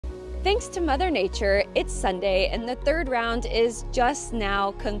Thanks to Mother Nature, it's Sunday and the third round is just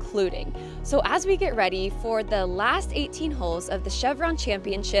now concluding. So as we get ready for the last 18 holes of the Chevron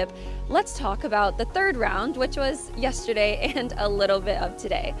Championship, let's talk about the third round, which was yesterday and a little bit of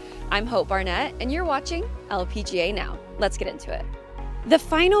today. I'm Hope Barnett and you're watching LPGA Now. Let's get into it. The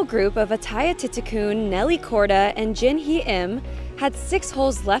final group of Atthaya Thitikul, Nelly Korda, and Jin-Hee Im had 6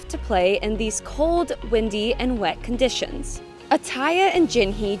 holes left to play in these cold, windy, and wet conditions. Atthaya and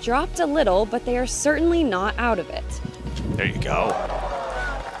Jin-Hee dropped a little, but they are certainly not out of it. There you go.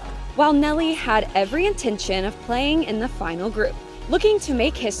 While Nelly had every intention of playing in the final group. Looking to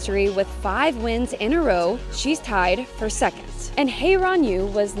make history with 5 wins in a row, she's tied for second. And Hye-Ron Yu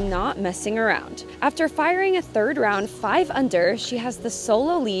was not messing around. After firing a third round 5 under, she has the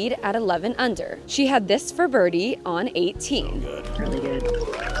solo lead at 11 under. She had this for birdie on 18. Really good.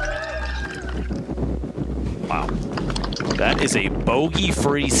 Wow. That is a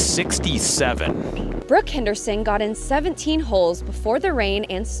bogey-free 67. Brooke Henderson got in 17 holes before the rain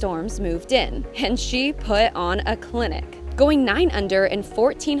and storms moved in, and she put on a clinic. Going 9 under in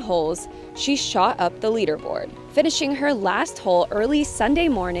 14 holes, she shot up the leaderboard. Finishing her last hole early Sunday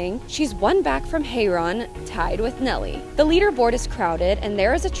morning, she's 1 back from Hye-Ron, tied with Nelly. The leaderboard is crowded and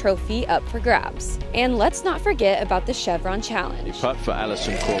there is a trophy up for grabs. And let's not forget about the Chevron Challenge. Putt for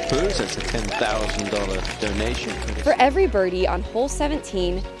Alison Corpuz, that's a $10,000 donation. For every birdie on hole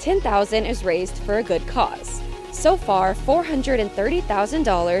 17, $10,000 is raised for a good cause. So far,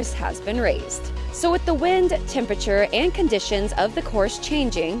 $430,000 has been raised. So with the wind, temperature, and conditions of the course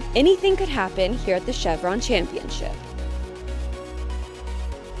changing, anything could happen here at the Chevron Championship.